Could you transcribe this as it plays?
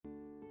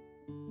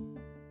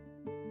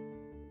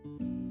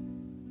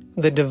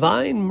The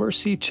Divine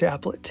Mercy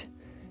Chaplet.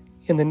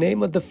 In the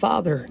name of the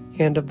Father,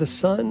 and of the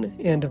Son,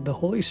 and of the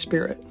Holy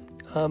Spirit.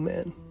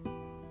 Amen.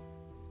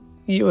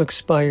 You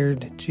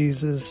expired,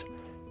 Jesus,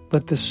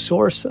 but the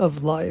source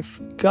of life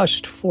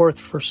gushed forth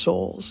for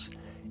souls,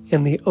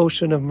 and the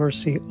ocean of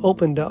mercy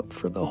opened up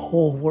for the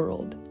whole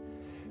world.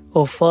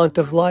 O font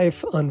of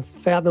life,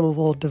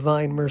 unfathomable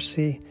divine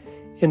mercy,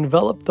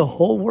 envelop the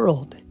whole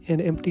world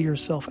and empty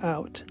yourself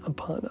out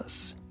upon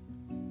us.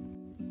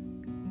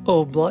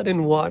 O blood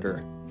and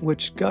water,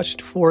 which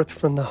gushed forth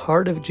from the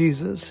heart of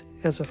Jesus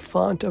as a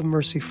font of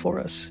mercy for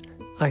us,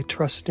 I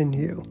trust in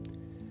you.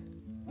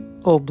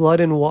 O blood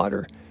and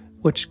water,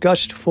 which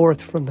gushed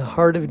forth from the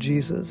heart of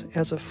Jesus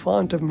as a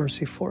font of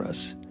mercy for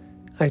us,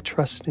 I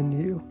trust in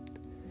you.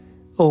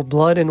 O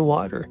blood and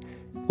water,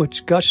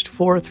 which gushed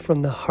forth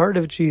from the heart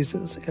of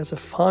Jesus as a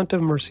font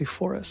of mercy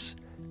for us,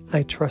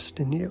 I trust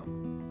in you.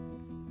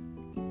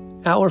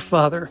 Our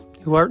Father,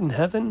 who art in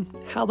heaven,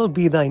 hallowed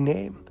be thy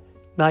name.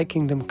 Thy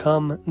kingdom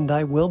come,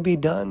 thy will be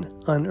done,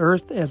 on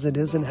earth as it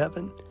is in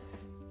heaven.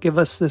 Give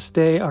us this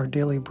day our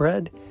daily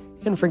bread,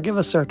 and forgive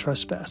us our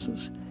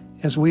trespasses,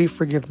 as we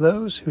forgive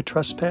those who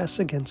trespass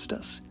against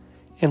us.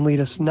 And lead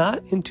us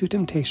not into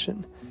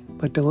temptation,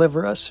 but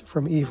deliver us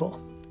from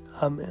evil.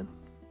 Amen.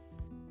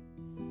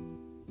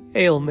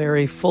 Hail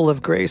Mary, full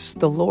of grace,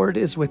 the Lord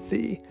is with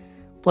thee.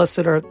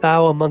 Blessed art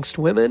thou amongst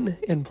women,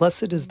 and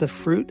blessed is the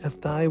fruit of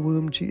thy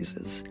womb,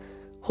 Jesus.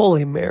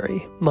 Holy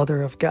Mary,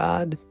 Mother of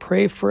God,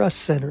 pray for us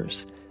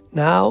sinners,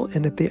 now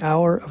and at the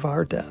hour of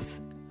our death.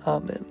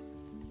 Amen.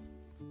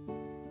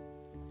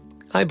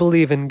 I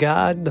believe in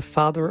God, the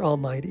Father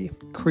Almighty,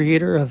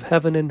 creator of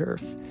heaven and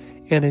earth,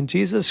 and in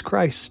Jesus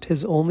Christ,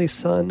 his only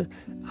Son,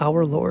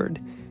 our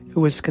Lord, who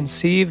was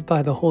conceived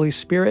by the Holy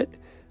Spirit,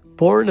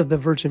 born of the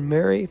Virgin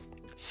Mary,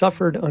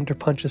 suffered under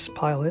Pontius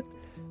Pilate,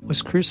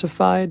 was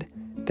crucified,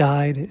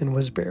 died, and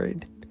was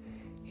buried.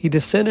 He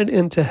descended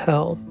into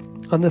hell.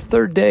 On the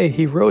third day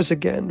he rose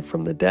again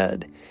from the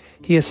dead.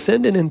 He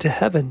ascended into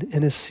heaven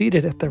and is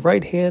seated at the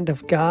right hand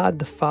of God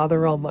the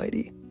Father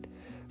Almighty.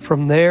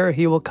 From there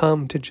he will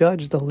come to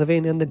judge the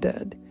living and the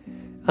dead.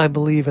 I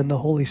believe in the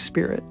Holy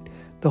Spirit,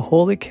 the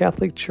Holy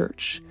Catholic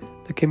Church,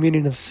 the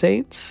communion of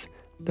saints,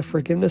 the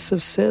forgiveness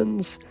of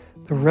sins,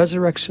 the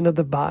resurrection of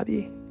the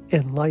body,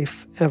 and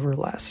life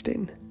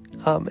everlasting.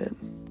 Amen.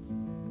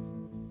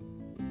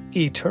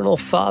 Eternal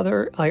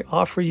Father, I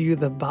offer you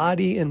the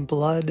body and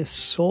blood,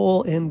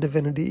 soul and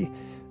divinity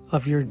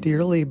of your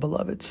dearly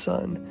beloved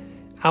Son,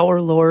 our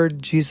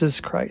Lord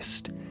Jesus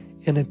Christ,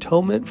 in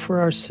atonement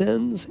for our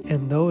sins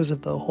and those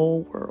of the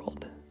whole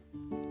world.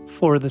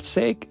 For the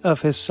sake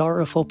of his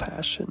sorrowful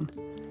passion,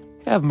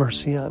 have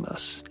mercy on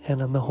us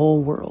and on the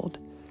whole world.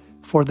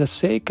 For the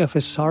sake of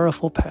his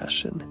sorrowful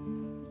passion,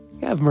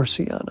 have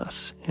mercy on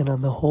us and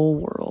on the whole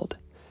world.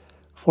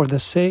 For the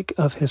sake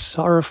of his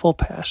sorrowful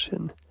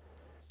passion,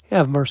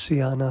 have mercy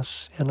on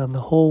us and on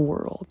the whole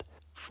world.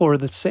 For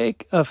the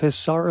sake of his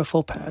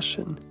sorrowful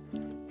passion,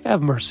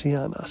 have mercy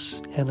on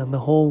us and on the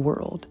whole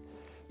world.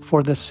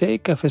 For the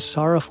sake of his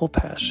sorrowful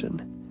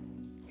passion,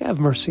 have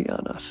mercy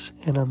on us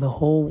and on the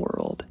whole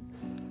world.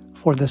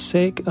 For the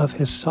sake of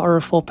his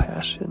sorrowful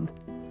passion,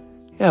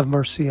 have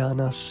mercy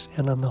on us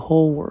and on the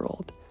whole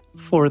world.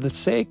 For the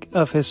sake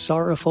of his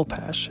sorrowful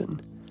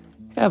passion,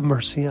 have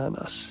mercy on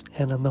us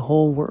and on the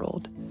whole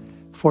world.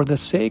 For the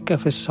sake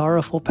of his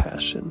sorrowful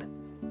passion,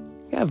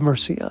 have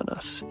mercy on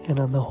us and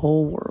on the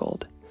whole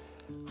world.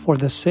 For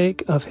the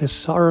sake of his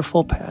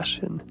sorrowful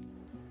passion,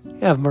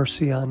 have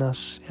mercy on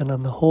us and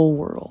on the whole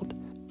world.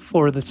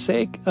 For the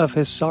sake of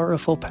his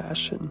sorrowful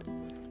passion,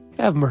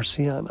 have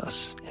mercy on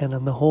us and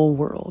on the whole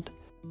world.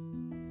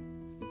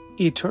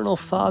 Eternal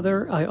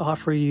Father, I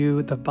offer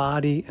you the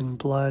body and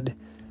blood,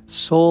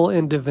 soul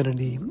and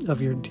divinity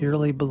of your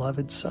dearly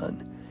beloved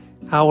Son,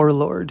 our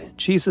Lord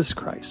Jesus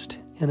Christ,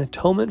 in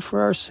atonement for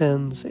our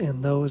sins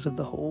and those of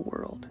the whole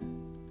world.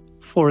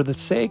 For the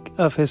sake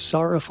of his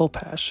sorrowful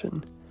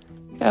passion,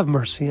 have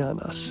mercy on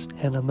us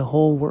and on the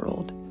whole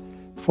world.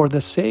 For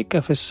the sake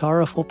of his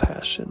sorrowful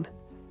passion,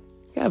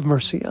 have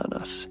mercy on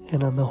us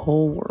and on the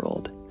whole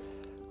world.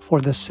 For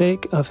the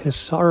sake of his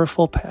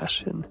sorrowful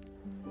passion,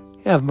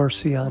 have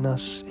mercy on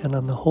us and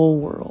on the whole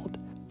world.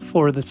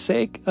 For the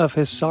sake of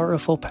his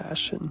sorrowful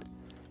passion,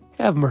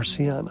 have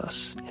mercy on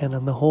us and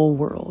on the whole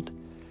world.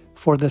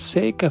 For the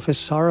sake of his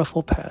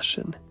sorrowful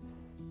passion,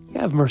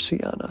 have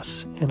mercy on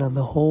us and on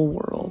the whole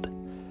world.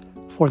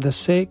 For the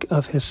sake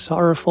of his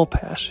sorrowful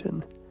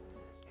passion,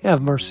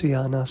 have mercy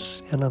on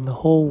us and on the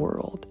whole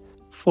world.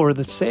 For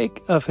the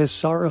sake of his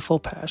sorrowful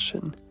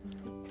passion,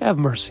 have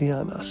mercy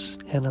on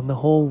us and on the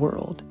whole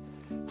world.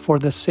 For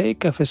the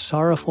sake of his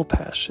sorrowful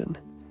passion,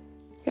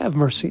 have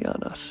mercy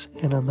on us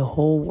and on the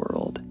whole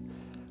world.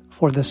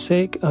 For the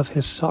sake of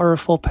his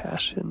sorrowful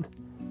passion,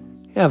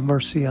 have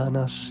mercy on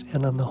us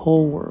and on the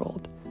whole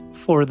world.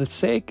 For the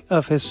sake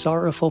of his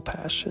sorrowful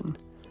passion,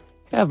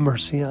 have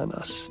mercy on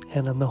us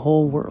and on the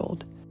whole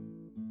world.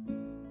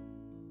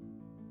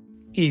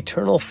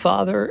 Eternal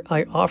Father,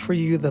 I offer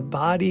you the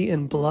body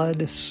and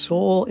blood,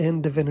 soul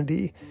and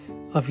divinity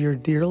of your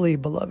dearly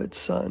beloved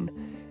Son,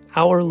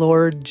 our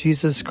Lord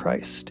Jesus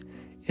Christ,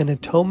 an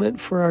atonement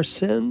for our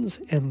sins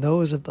and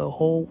those of the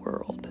whole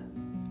world.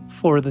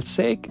 For the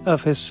sake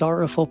of his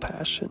sorrowful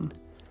passion,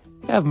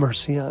 have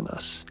mercy on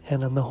us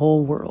and on the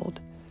whole world.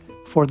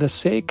 For the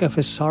sake of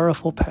his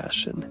sorrowful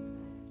passion,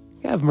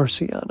 have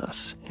mercy on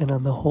us and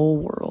on the whole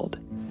world.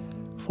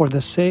 For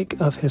the sake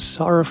of his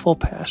sorrowful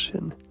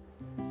passion,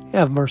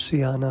 have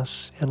mercy on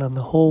us and on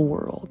the whole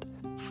world.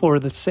 For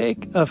the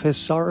sake of his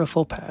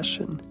sorrowful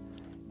passion,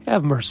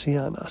 have mercy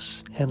on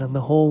us and on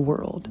the whole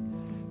world.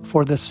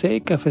 For the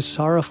sake of his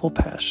sorrowful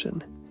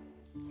passion,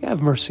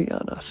 have mercy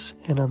on us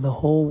and on the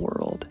whole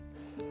world.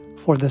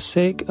 For the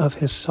sake of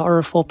his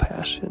sorrowful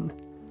passion,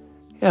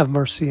 have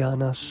mercy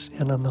on us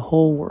and on the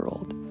whole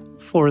world.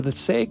 For the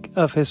sake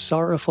of his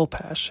sorrowful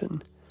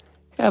passion,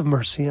 have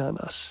mercy on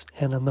us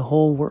and on the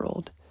whole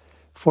world.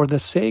 For the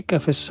sake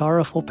of his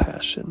sorrowful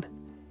passion,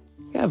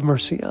 have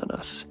mercy on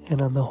us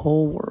and on the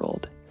whole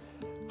world.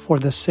 For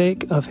the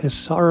sake of his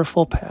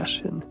sorrowful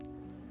passion,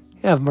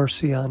 have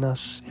mercy on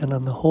us and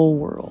on the whole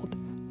world.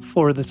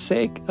 For the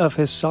sake of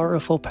his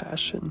sorrowful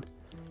passion,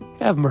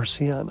 have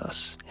mercy on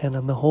us and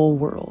on the whole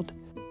world.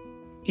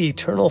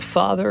 Eternal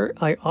Father,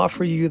 I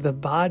offer you the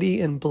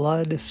body and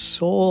blood,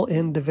 soul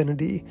and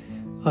divinity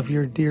of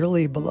your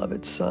dearly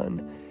beloved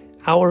Son,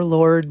 our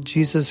Lord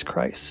Jesus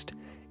Christ,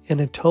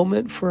 an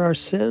atonement for our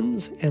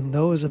sins and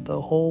those of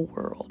the whole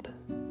world.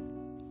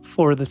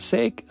 For the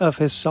sake of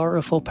his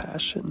sorrowful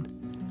passion,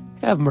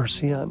 have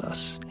mercy on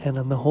us and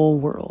on the whole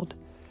world.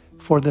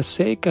 For the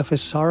sake of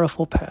his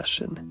sorrowful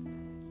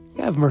passion,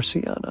 have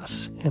mercy on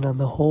us and on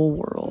the whole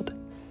world.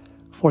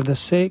 For the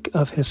sake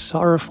of his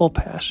sorrowful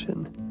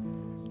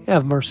passion,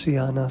 have mercy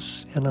on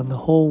us and on the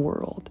whole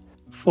world.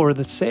 For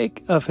the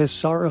sake of his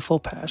sorrowful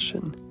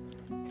passion,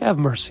 have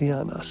mercy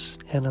on us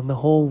and on the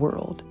whole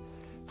world.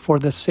 For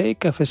the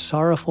sake of his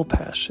sorrowful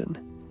passion,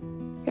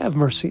 have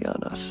mercy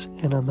on us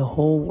and on the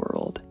whole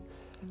world.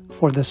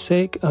 For the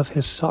sake of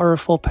his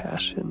sorrowful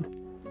passion,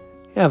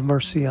 have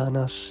mercy on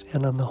us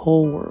and on the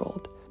whole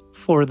world.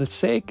 For the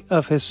sake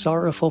of his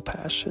sorrowful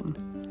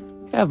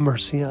passion, have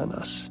mercy on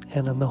us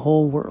and on the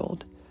whole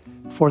world.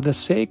 For the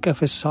sake of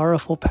his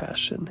sorrowful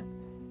passion,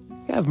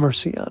 have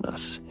mercy on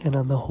us and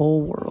on the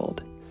whole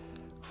world.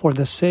 For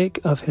the sake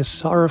of his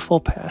sorrowful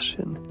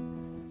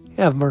passion,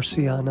 have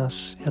mercy on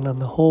us and on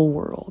the whole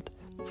world.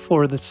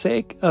 For the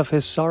sake of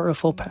his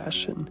sorrowful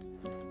passion,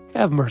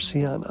 have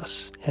mercy on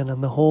us and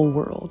on the whole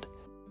world.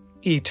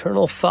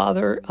 Eternal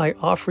Father, I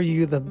offer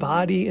you the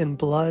body and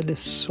blood,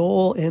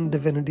 soul and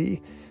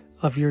divinity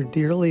of your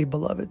dearly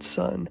beloved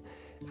Son,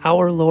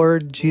 our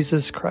Lord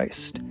Jesus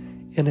Christ,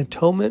 an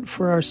atonement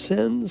for our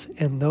sins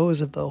and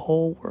those of the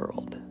whole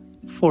world.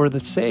 For the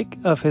sake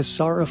of his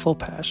sorrowful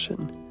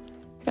passion,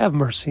 have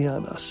mercy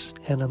on us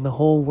and on the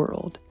whole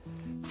world.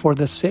 For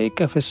the sake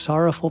of his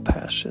sorrowful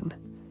passion,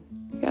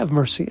 have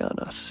mercy on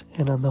us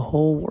and on the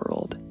whole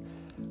world.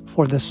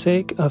 For the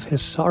sake of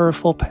his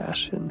sorrowful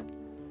passion,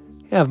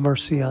 have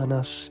mercy on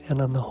us and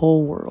on the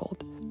whole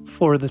world.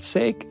 For the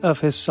sake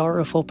of his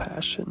sorrowful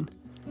passion,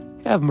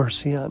 have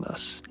mercy on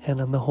us and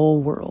on the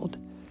whole world.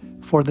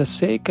 For the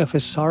sake of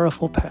his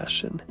sorrowful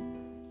passion,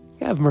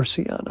 have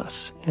mercy on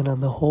us and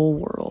on the whole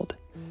world.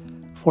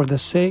 For the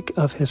sake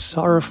of his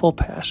sorrowful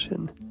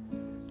passion,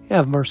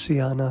 have mercy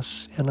on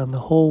us and on the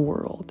whole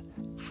world.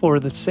 For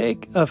the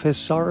sake of his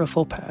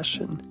sorrowful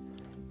passion,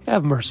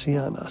 have mercy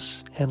on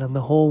us and on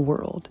the whole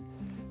world.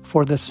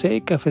 For the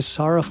sake of his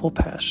sorrowful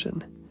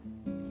passion,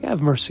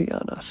 have mercy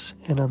on us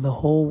and on the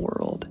whole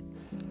world.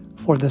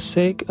 For the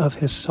sake of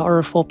his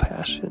sorrowful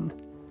passion,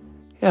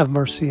 have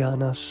mercy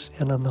on us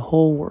and on the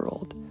whole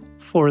world.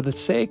 For the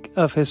sake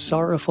of his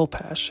sorrowful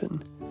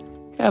passion,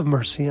 have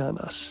mercy on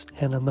us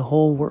and on the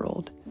whole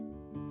world.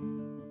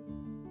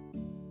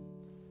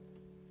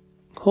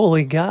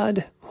 Holy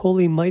God,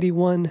 Holy Mighty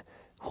One,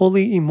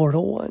 Holy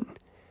Immortal One,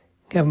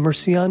 have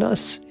mercy on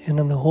us and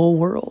on the whole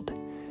world.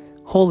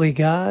 Holy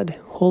God,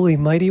 Holy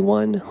Mighty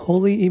One,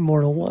 Holy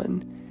Immortal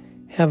One,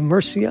 have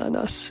mercy on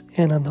us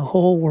and on the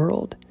whole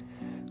world.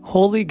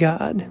 Holy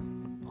God,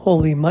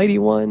 Holy Mighty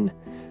One,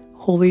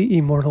 Holy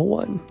Immortal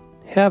One,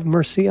 have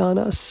mercy on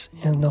us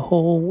and the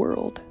whole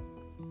world.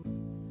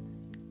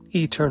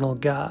 Eternal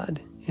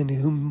God, in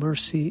whom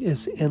mercy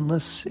is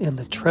endless and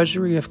the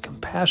treasury of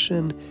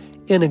compassion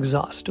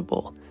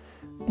inexhaustible,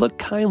 look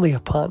kindly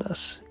upon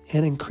us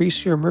and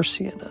increase your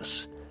mercy in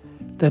us,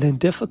 that in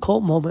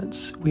difficult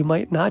moments we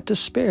might not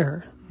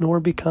despair nor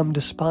become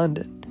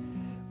despondent,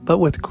 but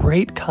with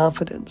great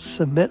confidence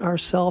submit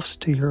ourselves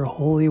to your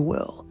holy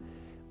will,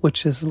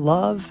 which is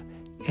love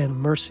and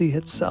mercy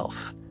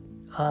itself.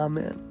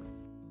 Amen.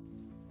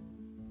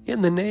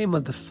 In the name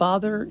of the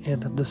Father,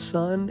 and of the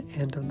Son,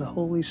 and of the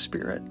Holy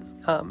Spirit.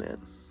 Amen.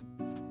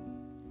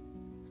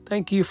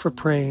 Thank you for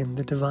praying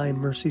the Divine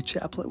Mercy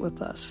Chaplet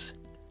with us.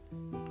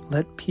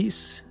 Let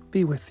peace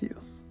be with you.